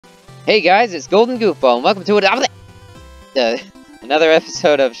Hey guys, it's Golden Goofball, and welcome to another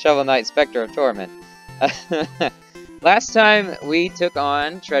episode of Shovel Knight Spectre of Torment. Last time we took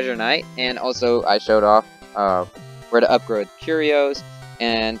on Treasure Knight, and also I showed off where to upgrade Curios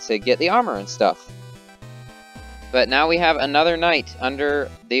and to get the armor and stuff. But now we have another knight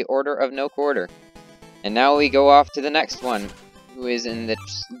under the Order of No Quarter. And now we go off to the next one, who is in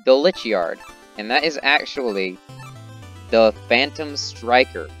the Lich Yard. And that is actually the Phantom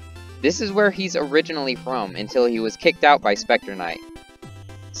Striker. This is where he's originally from, until he was kicked out by Spectre Knight.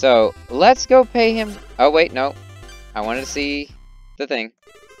 So, let's go pay him... Oh, wait, no. I wanted to see the thing.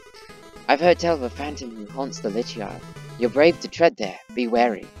 I've heard tell of a phantom who haunts the Lich Yard. You're brave to tread there. Be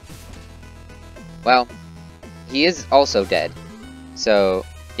wary. Well, he is also dead. So,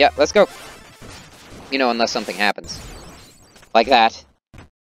 yeah, let's go. You know, unless something happens. Like that.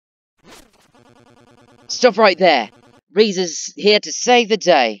 Stop right there! Reize is here to save the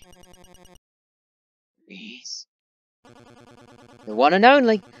day. Reize. The one and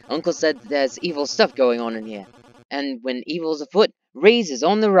only. Uncle said there's evil stuff going on in here. And when evil's afoot, Reize is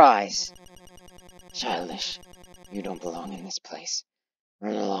on the rise. Childish. You don't belong in this place.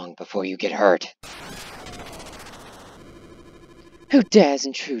 Run along before you get hurt. Who dares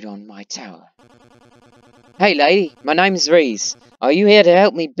intrude on my tower? Hey lady, my name's Reize. Are you here to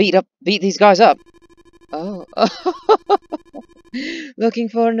help me beat these guys up? Oh. Looking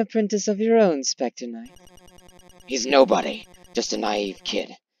for an apprentice of your own, Spectre Knight? He's nobody. Just a naive kid.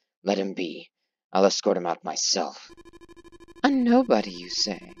 Let him be. I'll escort him out myself. A nobody, you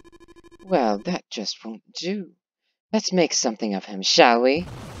say? Well, that just won't do. Let's make something of him, shall we?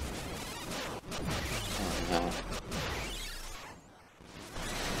 Oh,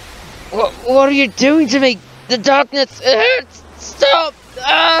 no. What are you doing to me? The darkness, it hurts! Stop!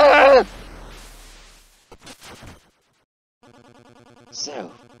 Ah!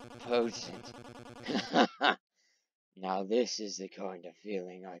 So potent. Now this is the kind of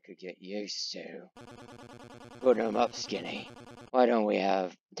feeling I could get used to. Put him up, Skinny. Why don't we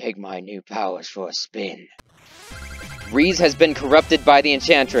take my new powers for a spin? Reize has been corrupted by the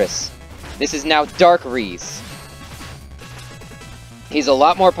Enchantress. This is now Dark Reize. He's a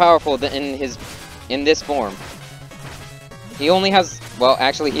lot more powerful than in this form. He only has, well,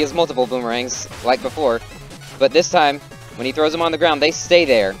 actually he has multiple boomerangs, like before. But this time, when he throws them on the ground, they stay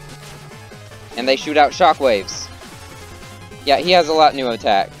there. And they shoot out shockwaves. Yeah, he has a lot new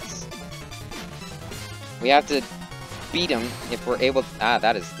attacks. We have to beat him if we're able to... Ah,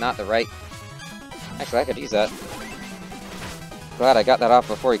 that is not the right... Actually, I could use that. Glad I got that off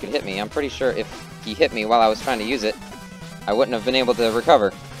before he could hit me. I'm pretty sure if he hit me while I was trying to use it, I wouldn't have been able to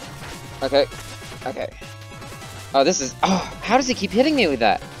recover. Okay. Okay. Oh, this is... Oh, how does he keep hitting me with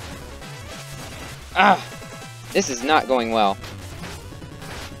that? Ah! This is not going well.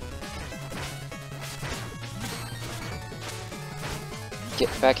 Get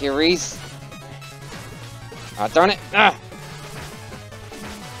back here, Reize. Ah, darn it! Ah!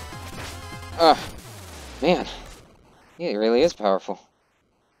 Man. He really is powerful.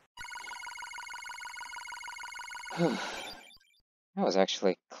 That was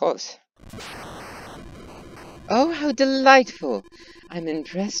actually close. Oh, how delightful! I'm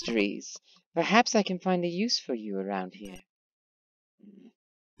impressed, Reize. Perhaps I can find a use for you around here.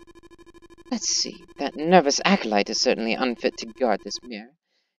 Let's see. That nervous acolyte is certainly unfit to guard this mirror.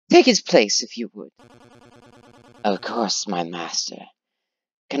 Take his place, if you would. Of course, my master.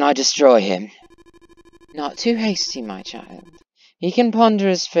 Can I destroy him? Not too hasty, my child. He can ponder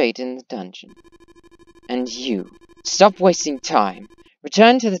his fate in the dungeon. And you, stop wasting time.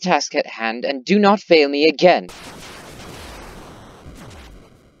 Return to the task at hand, and do not fail me again.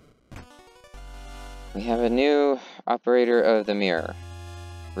 We have a new operator of the mirror.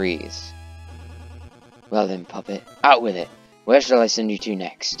 Reize. Well then, puppet. Out with it. Where shall I send you to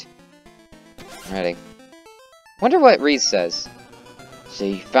next? Ready. Wonder what Reize says.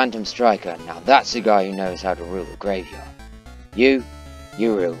 See, Phantom Striker. Now that's the guy who knows how to rule a graveyard. You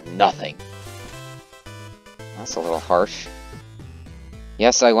rule nothing. That's a little harsh.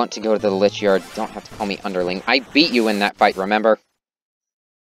 Yes, I want to go to the Lich Yard. Don't have to call me underling. I beat you in that fight, remember?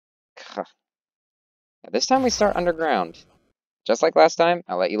 Yeah, this time we start underground. Just like last time,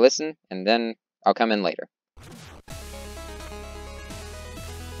 I'll let you listen, and then I'll come in later.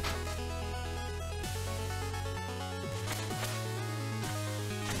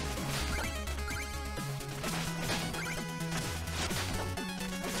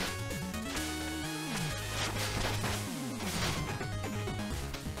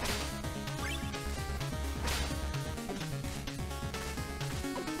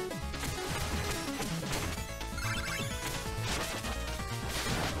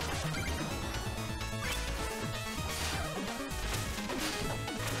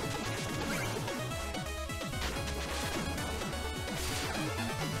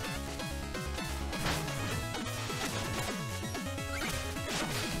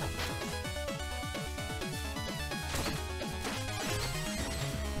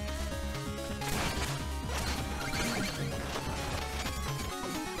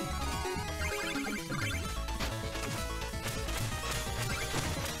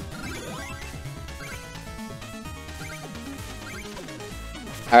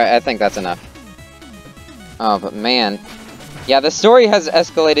 Alright, I think that's enough. Oh, but man. Yeah, the story has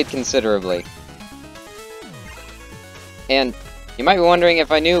escalated considerably. And you might be wondering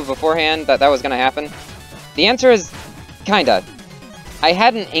if I knew beforehand that that was going to happen. The answer is, kinda. I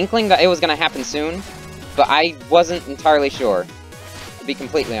had an inkling that it was going to happen soon, but I wasn't entirely sure, to be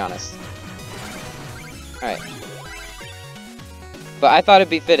completely honest. Alright. But I thought it'd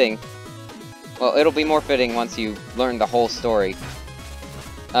be fitting. Well, it'll be more fitting once you learn the whole story.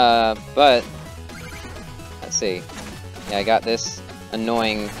 But... let's see. Yeah, I got this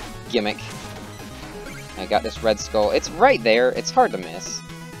annoying gimmick. I got this red skull. It's right there. It's hard to miss.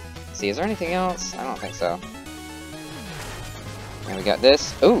 Let's see, is there anything else? I don't think so. And we got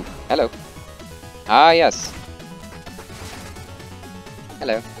this. Ooh, hello. Ah, yes.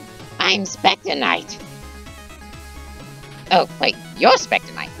 Hello. I'm Spectre Knight. Oh, wait, you're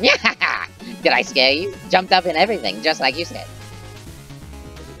Spectre Knight. Did I scare you? Jumped up and everything, just like you said.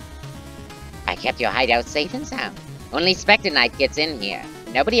 I kept your hideout safe and sound. Only Spectre Knight gets in here.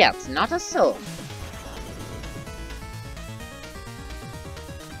 Nobody else, not a soul.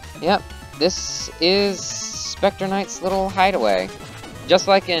 Yep, this is Spectre Knight's little hideaway. Just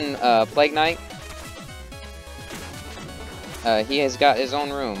like in Plague Knight, he has got his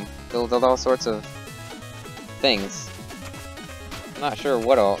own room filled with all sorts of things. I'm not sure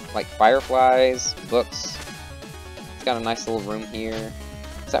what all, like fireflies, books. He's got a nice little room here.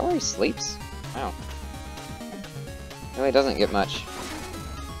 Is that where he sleeps? Wow. Really doesn't get much.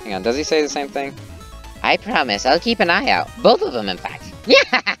 Hang on, does he say the same thing? I promise, I'll keep an eye out. Both of them, in fact.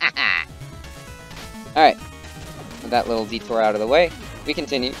 Alright. With that little detour out of the way, we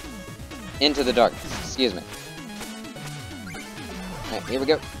continue into the darkness. Excuse me. Alright, here we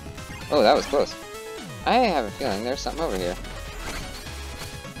go. Oh, that was close. I have a feeling there's something over here.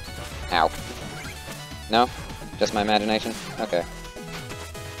 Ow. No? Just my imagination? Okay.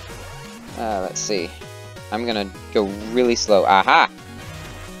 Let's see. I'm gonna go really slow. Aha!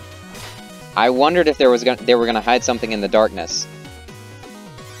 I wondered if they were gonna hide something in the darkness.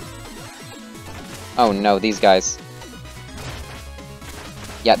 Oh no, these guys.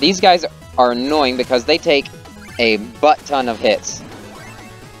 Yeah, these guys are annoying because they take a butt-ton of hits.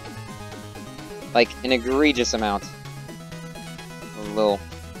 Like, an egregious amount. The little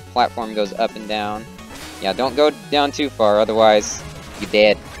platform goes up and down. Yeah, don't go down too far, otherwise you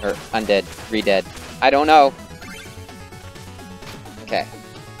dead. Or undead. Re-dead. I don't know. Okay.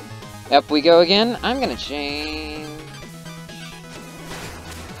 Up we go again. I'm gonna change...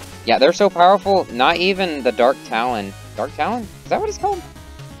 yeah, they're so powerful, not even the Dark Talon. Dark Talon? Is that what it's called?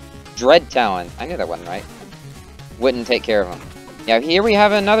 Dread Talon. I knew that wasn't right. Wouldn't take care of them. Yeah, here we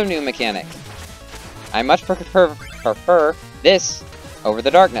have another new mechanic. I much prefer this over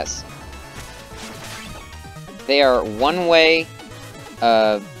the darkness. They are one-way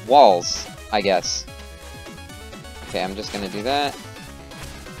walls, I guess. Okay, I'm just gonna do that.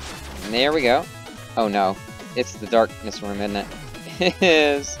 And there we go. Oh no, it's the darkness room, isn't it? It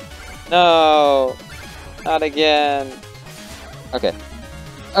is. No, not again. Okay,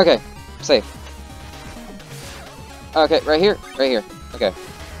 okay, safe. Okay, right here, right here. Okay.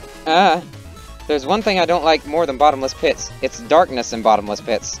 There's one thing I don't like more than bottomless pits. It's darkness in bottomless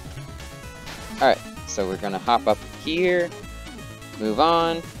pits. Alright, so we're gonna hop up here, move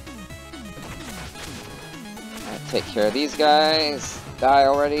on. Alright, take care of these guys. Die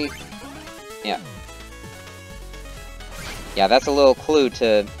already. Yeah. Yeah, that's a little clue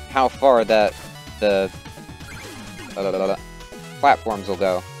to how far that the platforms will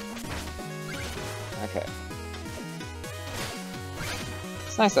go. Okay.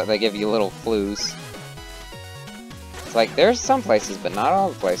 It's nice that they give you little clues. It's like, there's some places, but not all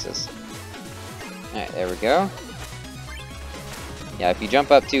the places. Alright, there we go. Yeah, if you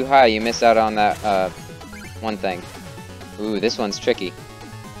jump up too high, you miss out on that, one thing. Ooh, this one's tricky.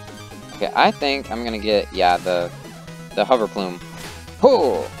 Okay, I think I'm gonna get, yeah, the hover plume.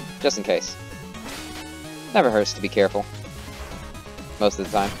 Oh, just in case. Never hurts to be careful. Most of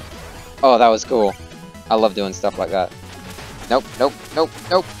the time. Oh, that was cool. I love doing stuff like that. Nope, nope, nope,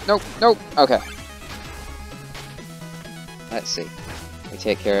 nope, nope, nope. Okay. Let's see. We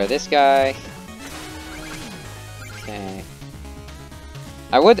take care of this guy. Okay.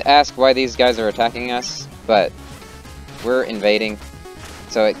 I would ask why these guys are attacking us, but we're invading,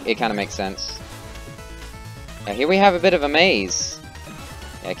 so it kind of makes sense. Yeah, here we have a bit of a maze.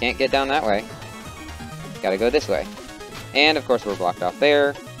 Yeah, I can't get down that way. Gotta go this way. And, of course, we're blocked off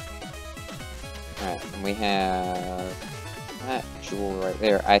there. Alright, and we have that jewel right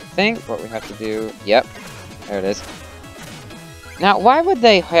there. I think what we have to do... Yep, there it is. Now, why would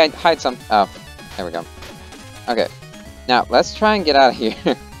they hide some... Oh, there we go. Okay. Now, let's try and get out of here.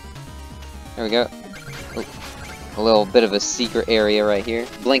 There we go. Ooh, a little bit of a secret area right here.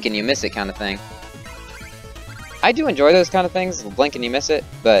 Blink and you miss it kind of thing. I do enjoy those kind of things, blink and you miss it,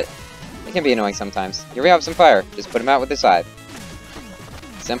 but it can be annoying sometimes. Here we have some fire. Just put them out with the scythe.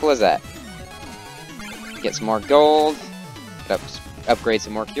 Simple as that. Get some more gold. Upgrade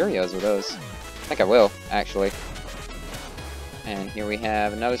some more curios with those. I think I will, actually. And here we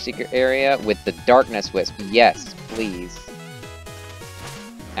have another secret area with the darkness wisp. Yes, please.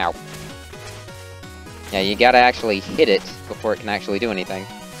 Ow. Yeah, you gotta actually hit it before it can actually do anything.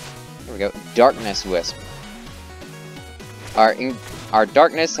 Here we go. Darkness wisp. Our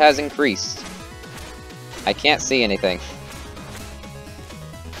darkness has increased. I can't see anything.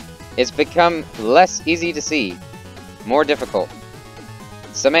 It's become less easy to see. More difficult.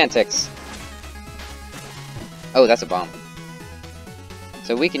 Semantics. Oh, that's a bomb.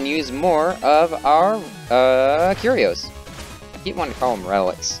 So we can use more of our curios. I keep wanting to call them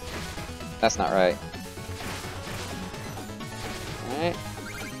relics. That's not right. Alright.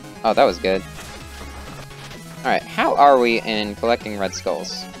 Oh, that was good. Alright, how are we in collecting red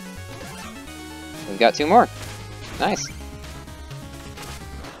skulls? We've got 2 more. Nice.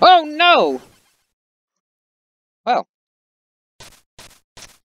 Oh no! Well.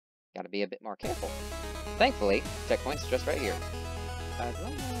 Gotta be a bit more careful. Thankfully, checkpoint's just right here. I don't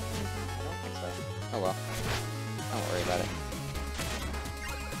think so. Oh well. Don't worry about it.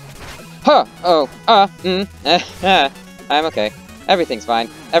 Huh! Oh, I'm okay. Everything's fine.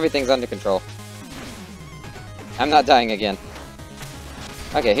 Everything's under control. I'm not dying again.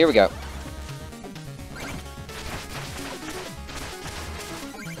 Okay, here we go.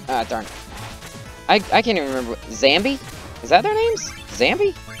 Ah, darn. I can't even remember. Zambi? Is that their names?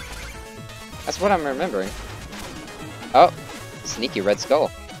 Zambi? That's what I'm remembering. Oh, sneaky red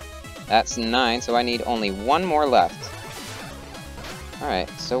skull. That's 9, so I need only 1 more left. Alright,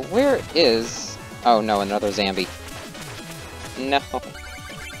 so where is... Oh no, another Zambi. No.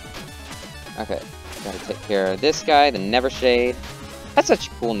 Okay, gotta take care of this guy, the Nevershade. That's such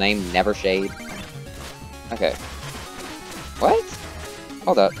a cool name, Nevershade. Okay. What?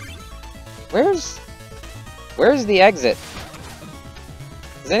 Hold up. Where's the exit?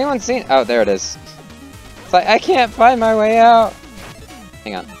 Has anyone seen... Oh, there it is. It's like, I can't find my way out.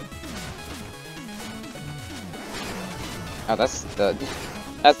 Hang on. Oh, that's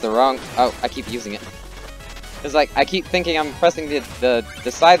the wrong... Oh, I keep using it. It's like, I keep thinking I'm pressing the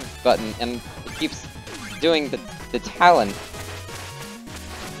side button, and it keeps doing the Talon.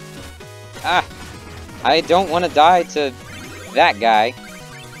 Ah! I don't want to die to that guy.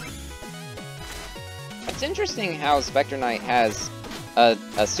 It's interesting how Spectre Knight has a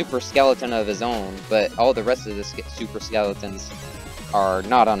super skeleton of his own, but all the rest of the super skeletons are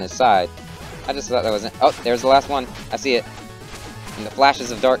not on his side. I just thought that was... Oh, there's the last one. I see it. In the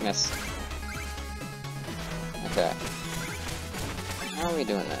flashes of darkness. Okay. How are we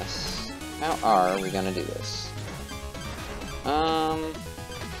doing this? How are we gonna do this? I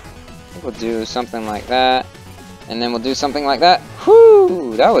think we'll do something like that. And then we'll do something like that.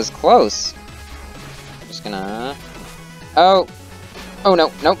 Whew! That was close. Just gonna... Oh! Oh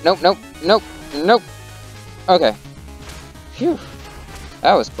no, nope, nope, nope, nope, nope! Okay. Phew!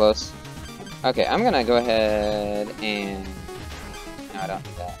 That was close. Okay, I'm gonna go ahead and... No, I don't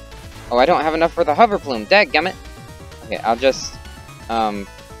need that. Oh, I don't have enough for the hover plume, dadgummit! Okay, I'll just,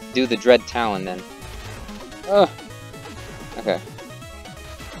 do the Dread Talon then. Ugh! Okay.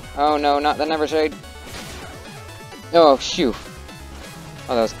 Oh no, not the Nevershade! Oh, shoo!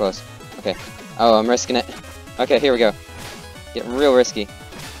 Oh, that was close. Okay. Oh, I'm risking it. Okay, here we go. Getting real risky.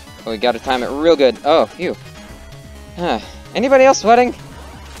 Oh, we gotta time it real good. Oh, phew. Anybody else sweating?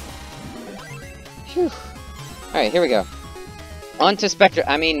 Phew. Alright, here we go. On to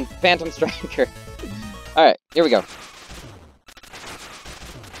Phantom Striker. Alright, here we go.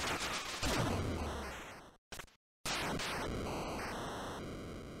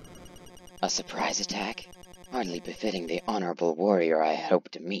 A surprise attack? Hardly befitting the honorable warrior I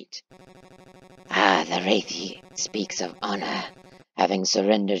hoped to meet. Ah, the Reize speaks of honor, having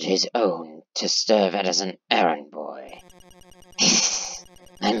surrendered his own to serve as an errand boy.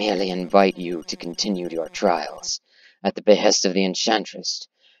 I merely invite you to continue your trials, at the behest of the Enchantress.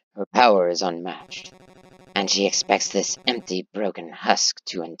 Her power is unmatched, and she expects this empty, broken husk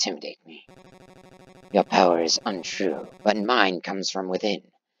to intimidate me. Your power is untrue, but mine comes from within.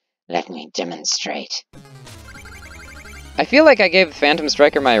 Let me demonstrate. I feel like I gave Phantom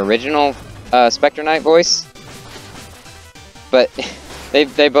Striker my original Spectre Knight voice, but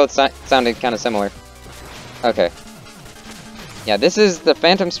they both sounded kind of similar. Okay. Yeah, this is the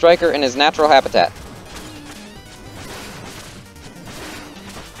Phantom Striker in his natural habitat.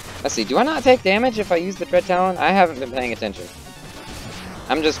 Let's see, do I not take damage if I use the Dread Talon? I haven't been paying attention.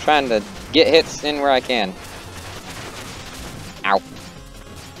 I'm just trying to get hits in where I can. Ow.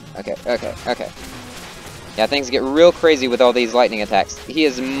 Okay, okay, okay. Yeah, things get real crazy with all these lightning attacks. He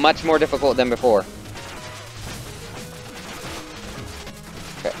is much more difficult than before.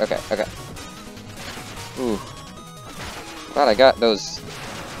 Okay, okay, okay. Ooh. Glad I got those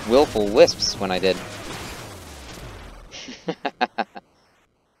willful wisps when I did.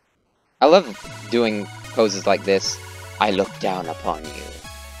 I love doing poses like this. I look down upon you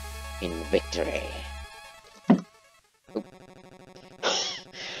in victory.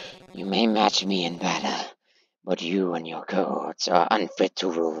 You may match me in battle, but you and your cohorts are unfit to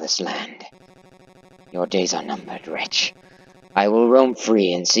rule this land. Your days are numbered, wretch. I will roam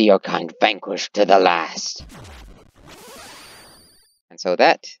free and see your kind vanquished to the last. And so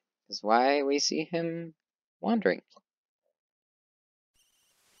that is why we see him wandering.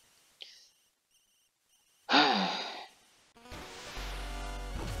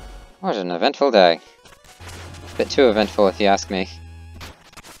 What an eventful day. A bit too eventful if you ask me.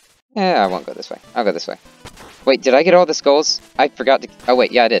 Yeah, I won't go this way. I'll go this way. Wait, did I get all the skulls? I forgot to... Oh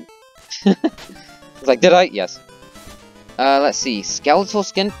wait, yeah I did. I was like, did I? Yes. Let's see. Skeletal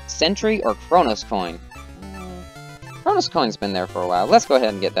Sentry or Chronos Coin? Chronos Coin's been there for a while. Let's go ahead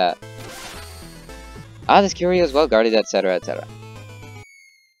and get that. Ah, this Curio is well guarded, etc, etc.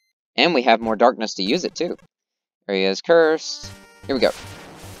 And we have more darkness to use it too. Area is cursed. Here we go.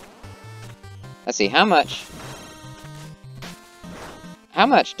 Let's see, how much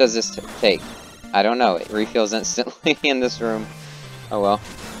does this take? I don't know. It refills instantly in this room. Oh well.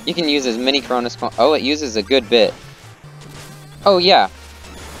 You can use as many Chronos coins. Oh, it uses a good bit. Oh yeah.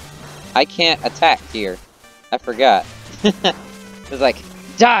 I can't attack here. I forgot. It's like,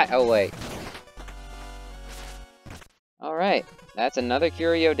 die! Oh wait. Alright. That's another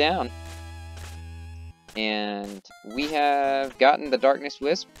Curio down. And we have gotten the Darkness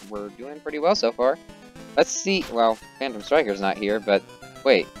Wisp. We're doing pretty well so far. Let's see. Well, Phantom Striker's not here, but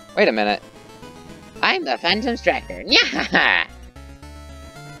wait a minute. I'm the Phantom Striker. Yeah,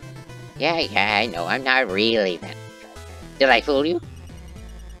 I know. I'm not really Phantom Striker. Did I fool you?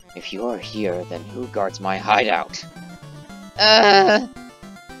 If you're here, then who guards my hideout? That's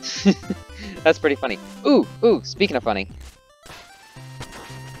pretty funny. Ooh, speaking of funny.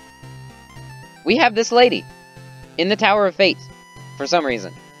 We have this lady in the Tower of Fate for some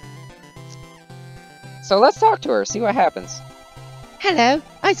reason. So let's talk to her, see what happens. Hello,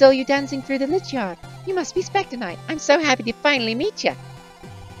 I saw you dancing through the Lich yard. You must be Spectre Knight. I'm so happy to finally meet you.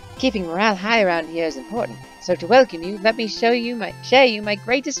 Keeping morale high around here is important, so to welcome you, let me share you my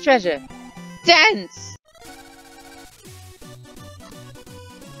greatest treasure. Dance!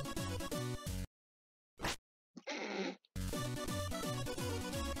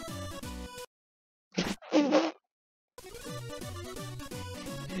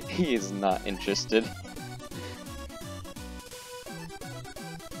 He is not interested.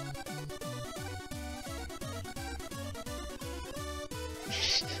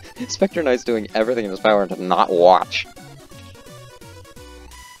 Spectre Knight's doing everything in his power to not watch.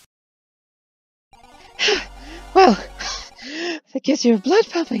 Well, that gives you blood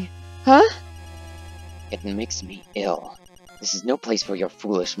pumping, huh? It makes me ill. This is no place for your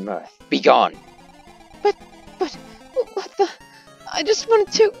foolish mirth. Be gone! But, what the... I just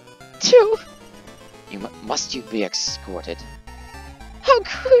wanted to... Must you be escorted? How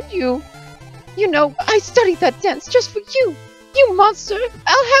could you? You know, I studied that dance just for you! You monster!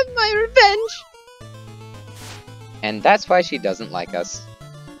 I'll have my revenge! And that's why she doesn't like us.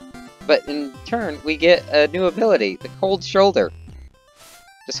 But in turn, we get a new ability, the Cold Shoulder.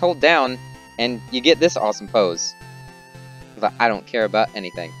 Just hold down, and you get this awesome pose. But I don't care about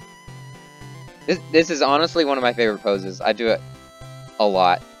anything. This is honestly one of my favorite poses. I do it a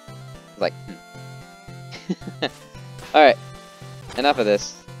lot. Like, Alright, enough of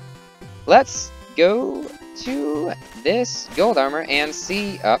this. Let's go to this Goldarmor and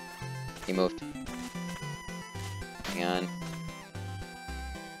see... Oh, he moved. Hang on.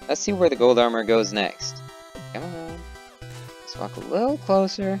 Let's see where the Goldarmor goes next. Come on. Let's walk a little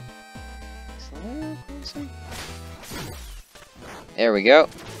closer. Just a little closer. There we go.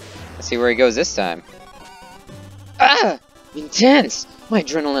 Let's see where he goes this time. Ah! Intense! My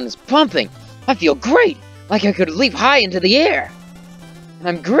adrenaline is pumping! I feel great! Like I could leap high into the air! And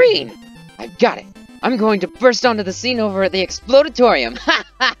I'm green! I've got it! I'm going to burst onto the scene over at the Explodatorium! Ha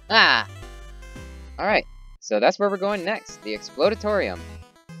ha ha! Alright, so that's where we're going next. The Explodatorium.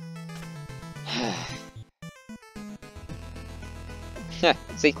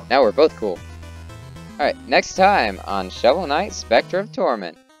 See, now we're both cool. Alright, next time on Shovel Knight Spectre of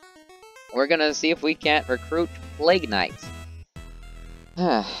Torment. we're gonna see if we can't recruit Plague Knights.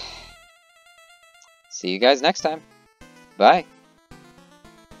 See you guys next time. Bye.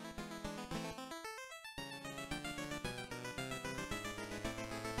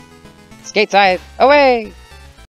 Skate side, away!